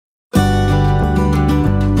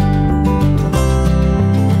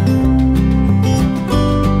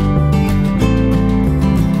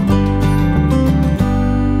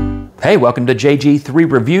Hey, welcome to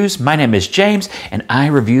JG3 Reviews. My name is James, and I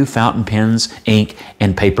review fountain pens, ink,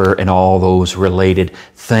 and paper, and all those related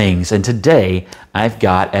things. And today, I've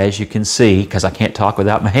got, as you can see, because I can't talk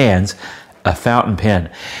without my hands, a fountain pen.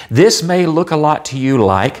 This may look a lot to you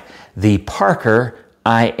like the Parker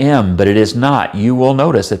IM, but it is not. You will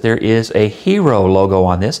notice that there is a Hero logo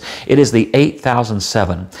on this. It is the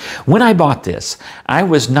 8007. When I bought this, I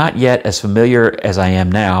was not yet as familiar as I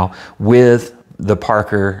am now with the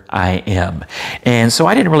Parker IM. And so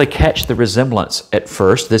I didn't really catch the resemblance at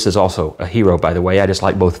first. This is also a Hero, by the way. I just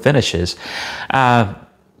like both finishes. And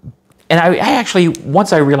I actually,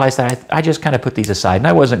 once I realized that, I just kind of put these aside, and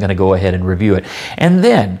I wasn't going to go ahead and review it. And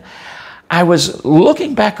then I was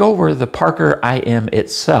looking back over the Parker IM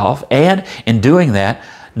itself, and in doing that,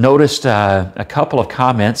 noticed a couple of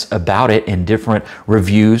comments about it in different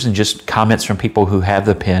reviews and just comments from people who have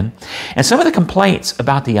the pen. And some of the complaints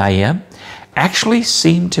about the IM actually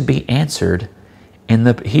seem to be answered in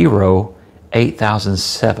the Hero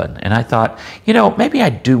 8007. And I thought, you know, maybe I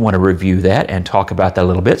do want to review that and talk about that a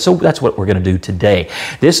little bit. So that's what we're going to do today.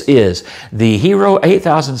 This is the Hero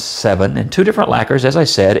 8007 in two different lacquers, as I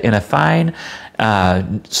said, in a fine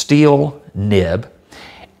steel nib.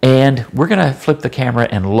 And we're going to flip the camera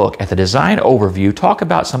and look at the design overview, talk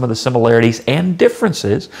about some of the similarities and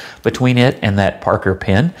differences between it and that Parker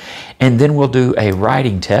pen, and then we'll do a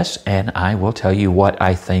writing test, and I will tell you what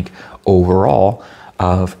I think overall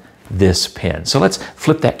of this pen. So let's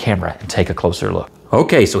flip that camera and take a closer look.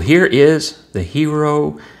 Okay, so here is the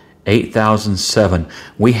Hero 8007.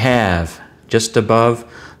 We have just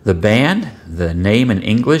above the band, the name in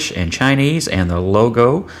English and Chinese, and the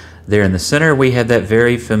logo. There in the center, we have that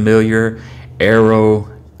very familiar arrow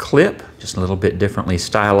clip, just a little bit differently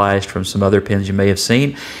stylized from some other pens you may have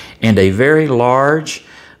seen, and a very large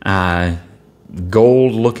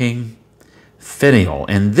gold-looking finial.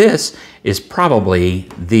 And this is probably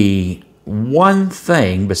the one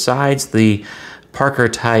thing, besides the Parker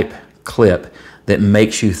type clip, that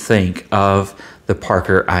makes you think of the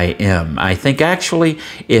Parker IM. I think actually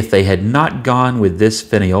if they had not gone with this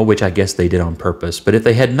finial, which I guess they did on purpose, but if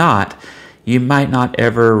they had not, you might not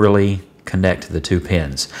ever really connect the two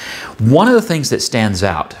pens. One of the things that stands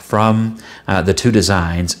out from the two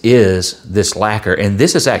designs is this lacquer, and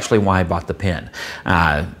this is actually why I bought the pen.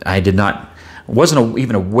 Wasn't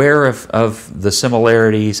even aware of the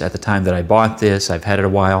similarities at the time that I bought this. I've had it a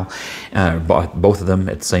while, bought both of them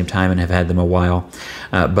at the same time and have had them a while.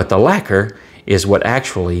 But the lacquer is what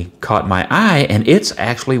actually caught my eye, and it's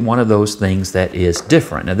actually one of those things that is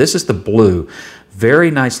different. Now this is the blue,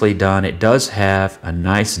 very nicely done. It does have a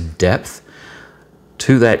nice depth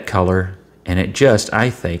to that color, and it just,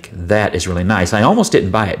 I think that is really nice. I almost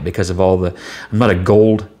didn't buy it because of all the, I'm not a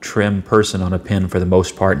gold trim person on a pen for the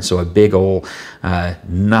most part, and so a big old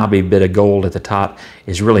knobby bit of gold at the top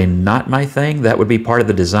is really not my thing. That would be part of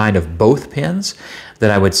the design of both pens that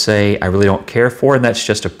I would say I really don't care for, and that's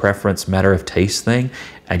just a preference, matter of taste thing.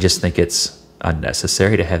 I just think it's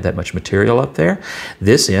unnecessary to have that much material up there.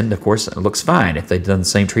 This end, of course, looks fine. If they'd done the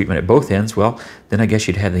same treatment at both ends, well, then I guess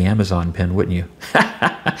you'd have the Amazon pen, wouldn't you?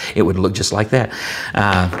 It would look just like that.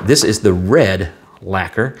 This is the red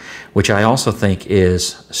lacquer, which I also think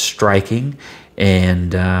is striking,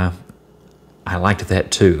 and I liked that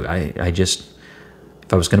too. I just,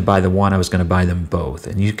 if I was going to buy the one, I was going to buy them both.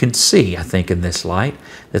 And you can see, I think, in this light,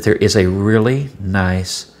 that there is a really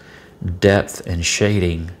nice depth and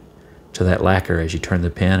shading to that lacquer as you turn the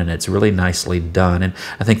pen, and it's really nicely done. And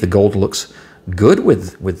I think the gold looks good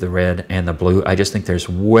with the red and the blue. I just think there's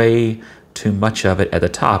way too much of it at the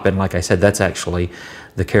top, and like I said, that's actually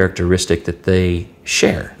the characteristic that they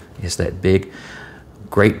share, is that big,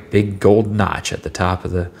 great big gold notch at the top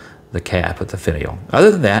of the cap of the finial.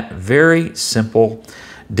 Other than that, very simple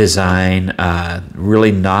design,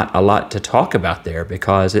 really not a lot to talk about there,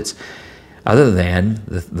 because it's, other than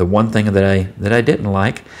the one thing that I didn't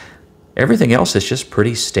like, everything else is just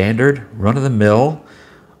pretty standard, run-of-the-mill,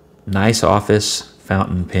 nice office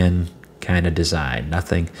fountain pen kind of design.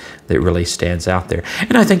 Nothing that really stands out there.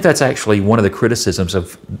 And I think that's actually one of the criticisms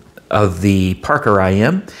of the Parker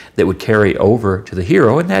IM that would carry over to the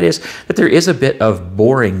Hero, and that is that there is a bit of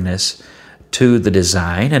boringness to the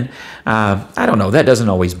design. And I don't know, that doesn't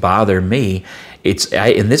always bother me.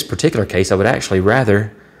 In this particular case, I would actually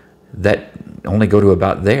rather that only go to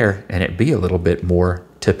about there and it be a little bit more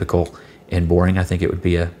typical and boring. I think it would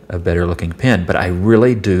be a better looking pen, but I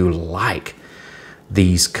really do like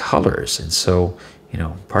these colors, and so, you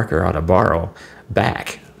know, Parker ought to borrow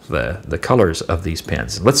back the colors of these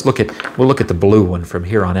pens. We'll look at the blue one from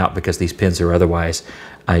here on out because these pens are otherwise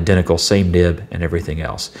identical, same nib and everything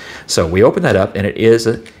else. So we open that up and it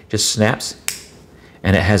just snaps,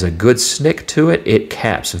 and it has a good snick to it. It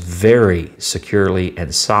caps very securely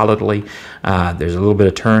and solidly. There's a little bit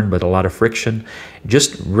of turn, but a lot of friction.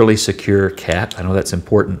 Just really secure cap. I know that's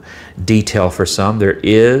important detail for some. There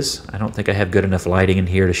is, I don't think I have good enough lighting in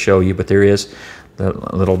here to show you, but there is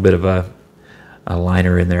a little bit of a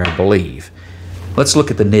liner in there, I believe. Let's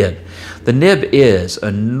look at the nib. The nib is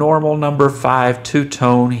a normal number 5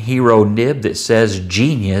 two-tone Hero nib that says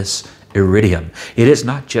Genius Iridium. It is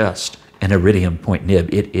not just an iridium point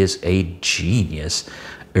nib. It is a Genius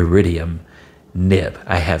Iridium nib.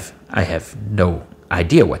 I have no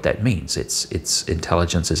idea what that means. Its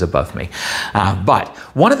intelligence is above me. But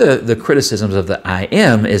one of the criticisms of the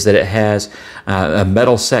IM is that it has a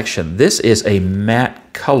metal section. This is a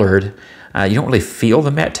matte colored. You don't really feel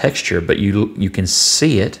the matte texture, but you can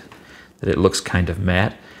see it, that it looks kind of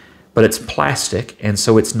matte. But it's plastic, and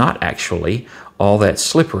so it's not actually all that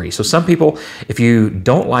slippery. So some people, if you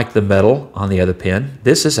don't like the metal on the other pen,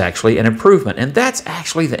 this is actually an improvement. And that's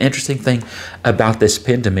actually the interesting thing about this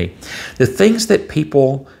pen to me. The things that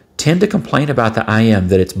people tend to complain about the IM,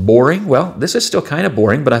 that it's boring, well, this is still kind of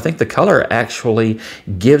boring, but I think the color actually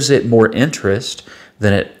gives it more interest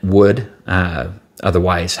than it would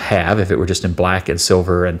otherwise have if it were just in black and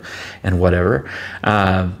silver and whatever.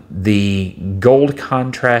 The gold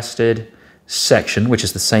contrasted section, which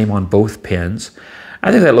is the same on both pens,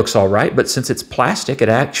 I think that looks all right, but since it's plastic, it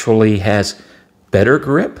actually has better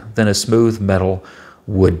grip than a smooth metal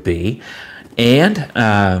would be. And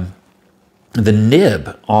the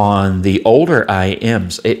nib on the older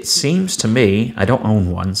IMs, it seems to me, I don't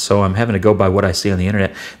own one, so I'm having to go by what I see on the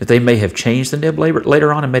internet, that they may have changed the nib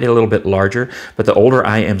later on and made it a little bit larger, but the older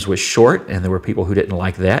IMs was short, and there were people who didn't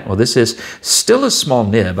like that. Well, this is still a small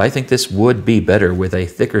nib. I think this would be better with a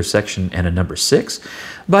thicker section and a number 6,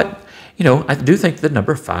 but, you know, I do think the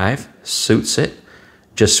number 5 suits it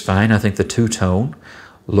just fine. I think the two-tone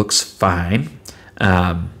looks fine.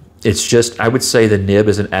 It's just, I would say the nib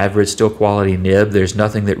is an average, still quality nib. There's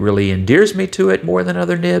nothing that really endears me to it more than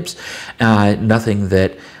other nibs. Nothing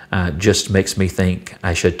that just makes me think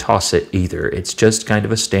I should toss it either. It's just kind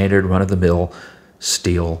of a standard run-of-the-mill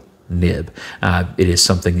steel nib. It is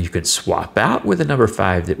something you could swap out with a number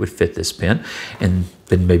 5 that would fit this pen, and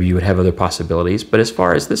then maybe you would have other possibilities. But as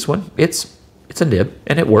far as this one, it's a nib,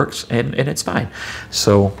 and it works, and it's fine.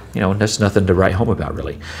 So, you know, there's nothing to write home about,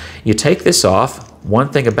 really. You take this off.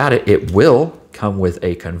 One thing about it, it will come with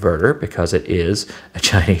a converter because it is a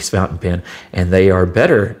Chinese fountain pen, and they are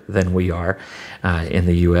better than we are in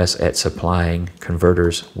the U.S. at supplying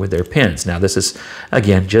converters with their pens. Now, this is,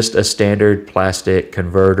 again, just a standard plastic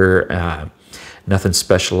converter. Nothing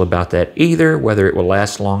special about that either. Whether it will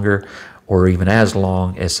last longer or even as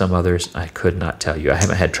long as some others, I could not tell you. I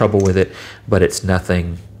haven't had trouble with it, but it's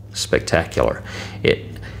nothing spectacular. It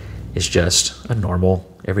is just a normal,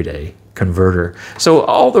 everyday converter. So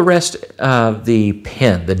all the rest of the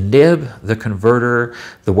pen, the nib, the converter,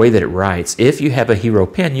 the way that it writes, if you have a Hero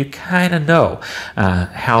pen, you kind of know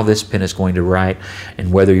how this pen is going to write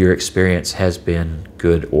and whether your experience has been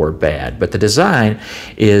good or bad. But the design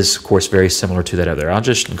is, of course, very similar to that other. I'll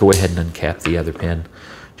just go ahead and uncap the other pen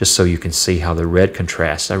just so you can see how the red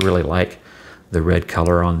contrasts. I really like the red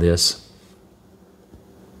color on this.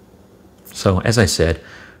 So, as I said,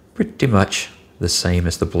 pretty much the same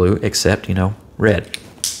as the blue, except, you know, red.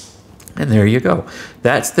 And there you go.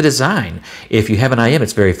 That's the design. If you have an IM,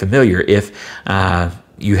 it's very familiar. If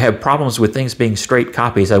you have problems with things being straight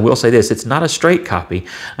copies, I will say this, it's not a straight copy.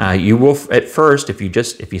 You will, at first, if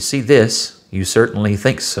you see this, you certainly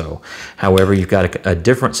think so. However, you've got a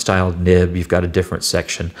different styled nib, you've got a different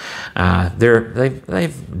section.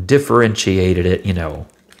 They've differentiated it, you know,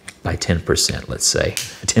 by 10%, let's say,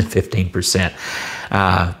 10,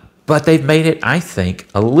 15%. But they've made it, I think,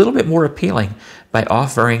 a little bit more appealing by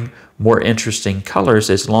offering more interesting colors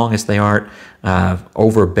as long as they aren't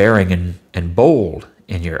overbearing and bold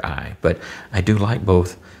in your eye. But I do like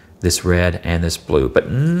both this red and this blue.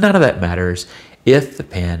 But none of that matters if the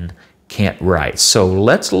pen can't write. So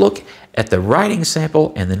let's look at the writing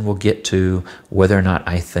sample, and then we'll get to whether or not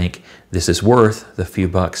I think this is worth the few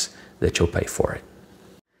bucks that you'll pay for it.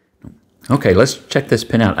 Okay, let's check this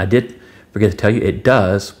pen out. I did forget to tell you, it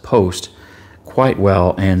does post quite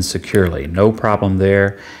well and securely. No problem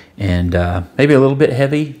there. And maybe a little bit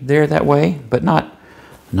heavy there that way, but not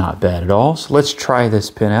bad at all. So let's try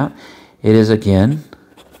this pen out. It is, again,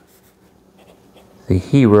 the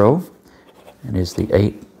Hero, and is the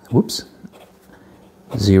 800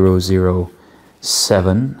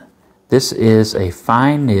 7. This is a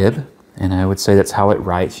fine nib, and I would say that's how it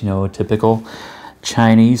writes, you know, a typical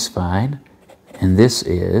Chinese fine. And this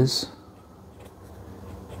is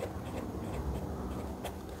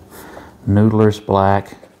Noodler's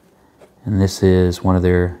Black, and this is one of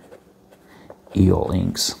their eel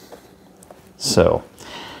inks. So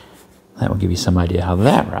that will give you some idea how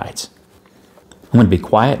that writes. I'm going to be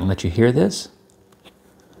quiet and let you hear this.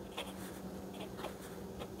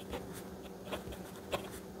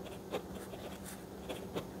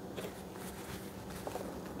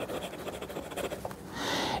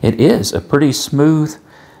 It is a pretty smooth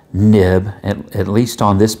nib, at least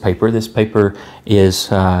on this paper. This paper is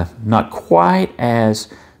not quite as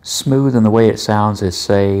smooth in the way it sounds as,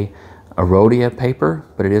 say, a rhodia paper,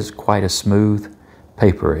 but it is quite a smooth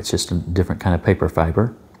paper. It's just a different kind of paper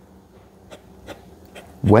fiber.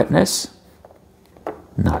 Wetness,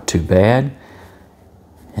 not too bad.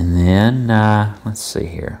 And then, let's see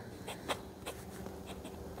here.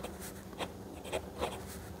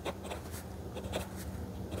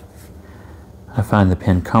 I find the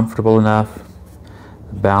pen comfortable enough.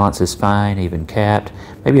 The balance is fine, even capped.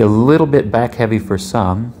 Maybe a little bit back heavy for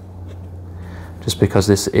some, just because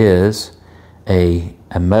this is a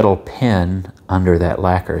metal pen under that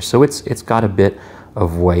lacquer. So it's got a bit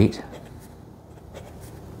of weight.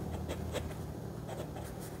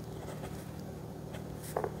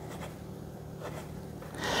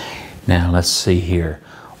 Now let's see here.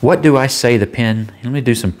 What do I say the pen? Let me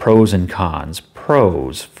do some pros and cons.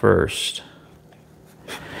 Pros first.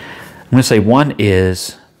 I'm going to say one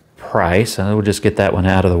is price. I will just get that one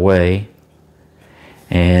out of the way.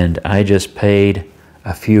 And I just paid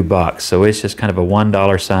a few bucks. So it's just kind of a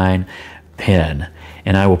 $1 sign pen.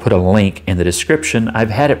 And I will put a link in the description. I've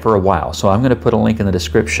had it for a while, so I'm going to put a link in the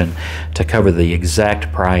description to cover the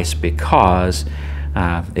exact price, because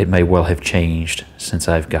it may well have changed since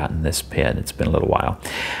I've gotten this pen. It's been a little while.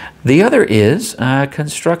 The other is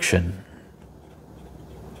construction.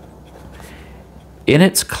 In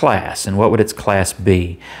its class, and what would its class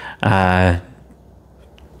be?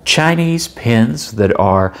 Chinese pens that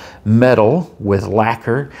are metal with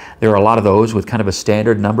lacquer. There are a lot of those with kind of a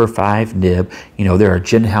standard number 5 nib. You know, there are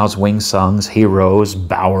Jinhao's Wing Sungs, Heroes,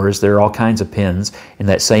 Bowers. There are all kinds of pens in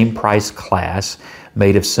that same price class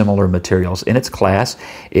made of similar materials. In its class,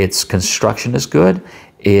 its construction is good.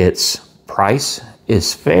 Its price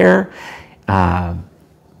is fair.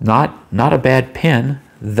 Not a bad pen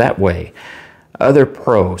that way. Other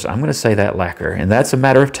pros, I'm going to say that lacquer, and that's a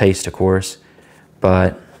matter of taste, of course,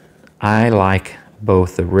 but I like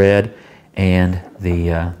both the red and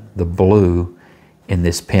the blue in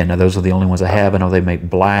this pen. Now, those are the only ones I have. I know they make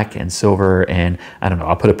black and silver, and I don't know,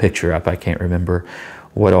 I'll put a picture up. I can't remember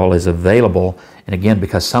what all is available. And again,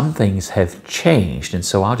 because some things have changed, and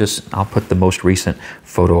so I'll put the most recent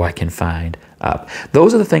photo I can find up.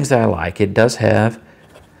 Those are the things that I like. It does have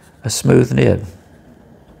a smooth nib.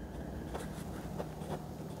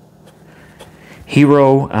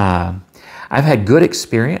 Hero, I've had good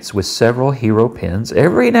experience with several Hero pens.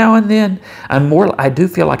 Every now and then, I do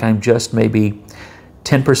feel like I'm just maybe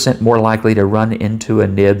 10% more likely to run into a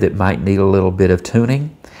nib that might need a little bit of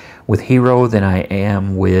tuning with Hero than I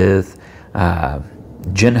am with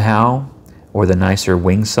Jinhao or the nicer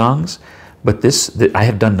Wing Sungs. But I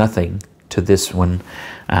have done nothing to this one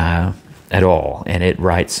at all, and it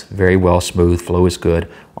writes very well, smooth, flow is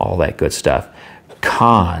good, all that good stuff.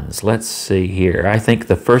 Cons, let's see here. I think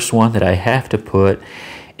the first one that I have to put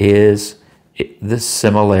is the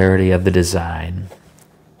similarity of the design.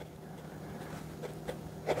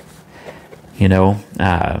 You know,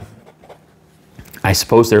 I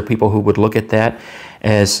suppose there are people who would look at that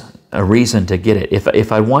as a reason to get it.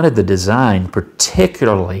 If I wanted the design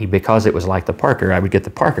particularly because it was like the Parker, I would get the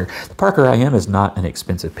Parker. The Parker IM is not an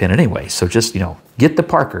expensive pen anyway, so just, you know, get the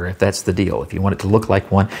Parker if that's the deal. If you want it to look like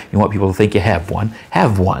one, you want people to think you have one,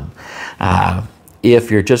 have one. If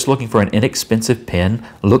you're just looking for an inexpensive pen,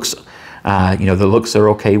 looks, you know, the looks are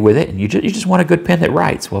okay with it, and you just want a good pen that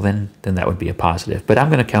writes, well then that would be a positive. But I'm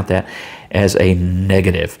going to count that as a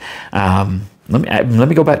negative. Let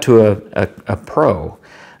me go back to a pro.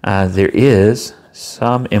 There is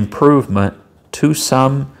some improvement to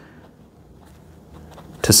some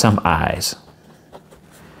eyes.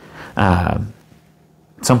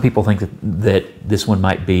 Some people think that this one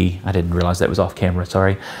might be, I didn't realize that was off camera,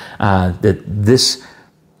 sorry, that this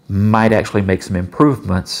might actually make some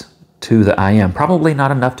improvements to the IM. Probably not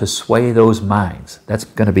enough to sway those minds. That's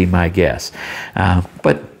going to be my guess.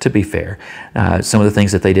 But to be fair, some of the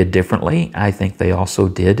things that they did differently, I think they also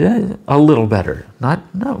did a little better.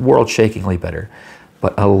 Not world-shakingly better,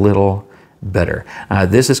 but a little better.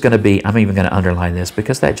 This is going to be, I'm even going to underline this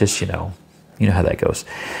because that just, you know how that goes.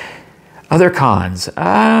 Other cons,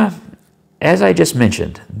 as I just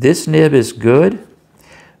mentioned, this nib is good,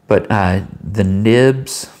 but the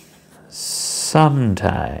nibs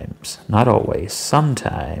sometimes, not always,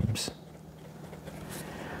 sometimes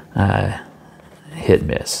hit and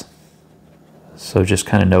miss. So just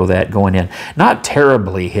kind of know that going in. Not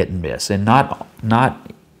terribly hit and miss, and not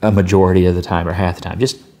a majority of the time or half the time,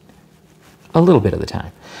 just a little bit of the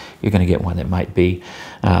time. You're going to get one that might be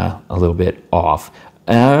a little bit off.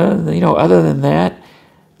 Other than that,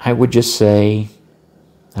 I would just say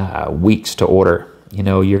weeks to order.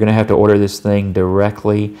 You're going to have to order this thing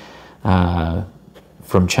directly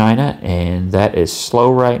from China, and that is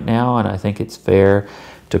slow right now, and I think it's fair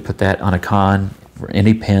to put that on a con for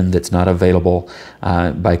any pen that's not available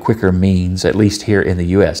by quicker means, at least here in the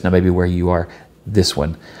U.S. Now, maybe where you are, this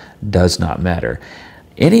one does not matter.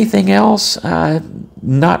 Anything else?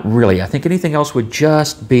 Not really. I think anything else would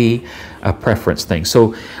just be a preference thing.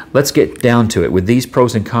 So let's get down to it. With these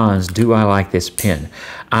pros and cons, do I like this pen?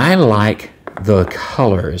 I like the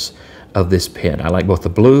colors of this pen. I like both the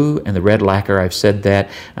blue and the red lacquer. I've said that.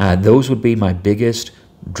 Those would be my biggest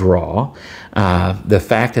draw. The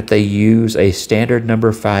fact that they use a standard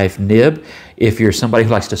number 5 nib. If you're somebody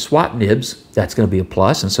who likes to swap nibs, that's going to be a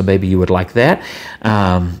plus, and so maybe you would like that.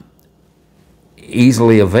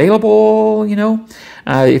 Easily available,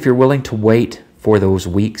 if you're willing to wait for those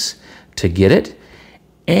weeks to get it.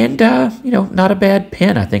 And, not a bad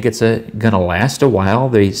pen. I think it's going to last a while.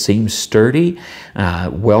 They seem sturdy,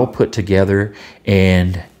 well put together,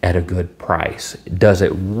 and at a good price. Does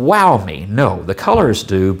it wow me? No, the colors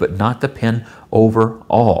do, but not the pen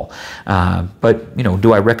overall. But,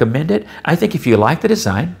 do I recommend it? I think if you like the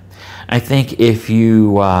design, I think if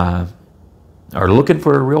you are looking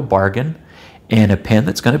for a real bargain and a pen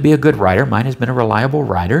that's going to be a good writer, mine has been a reliable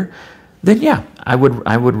writer, then yeah, I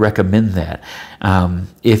would recommend that.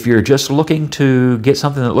 If you're just looking to get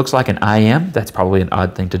something that looks like an IM, that's probably an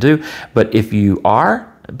odd thing to do. But if you are,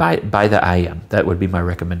 buy the IM. That would be my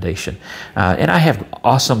recommendation. And I have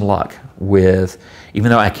awesome luck with,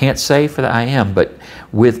 even though I can't say for the IM, but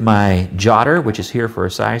with my Jotter, which is here for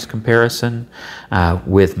a size comparison,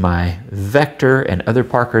 with my Vector and other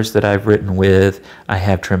Parkers that I've written with, I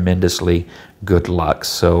have tremendously good luck.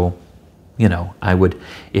 So, I would,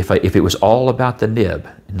 if it was all about the nib,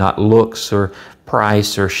 not looks or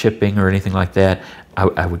price or shipping or anything like that,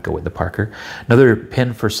 I would go with the Parker. Another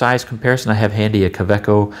pen for size comparison, I have handy a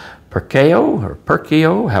Kaweco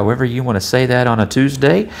Perkio, however you want to say that on a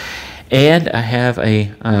Tuesday. And I have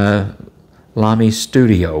a Lamy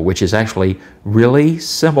Studio, which is actually really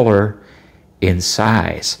similar in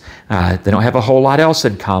size. They don't have a whole lot else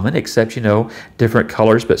in common except, different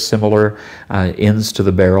colors, but similar ends to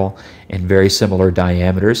the barrel and very similar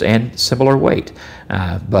diameters and similar weight,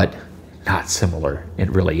 but not similar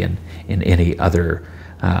in any other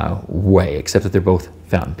way, except that they're both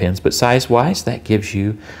fountain pens. But size-wise, that gives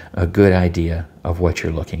you a good idea of what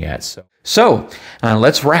you're looking at. So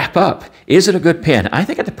let's wrap up. Is it a good pen? I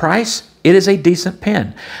think at the price, it is a decent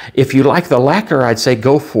pen. If you like the lacquer, I'd say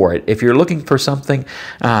go for it. If you're looking for something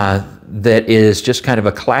that is just kind of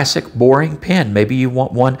a classic, boring pen, maybe you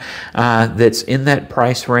want one that's in that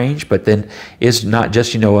price range, but then is not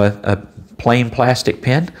just, a plain plastic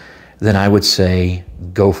pen, then I would say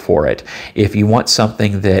go for it. If you want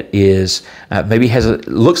something that is maybe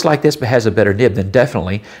looks like this but has a better nib, then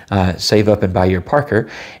definitely save up and buy your Parker,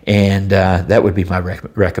 and that would be my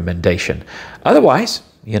recommendation. Otherwise,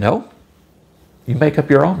 you make up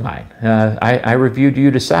your own mind. I reviewed, you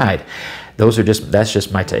decide. That's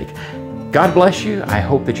just my take. God bless you. I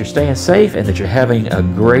hope that you're staying safe and that you're having a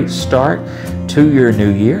great start to your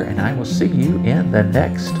new year, and I will see you in the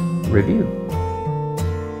next review.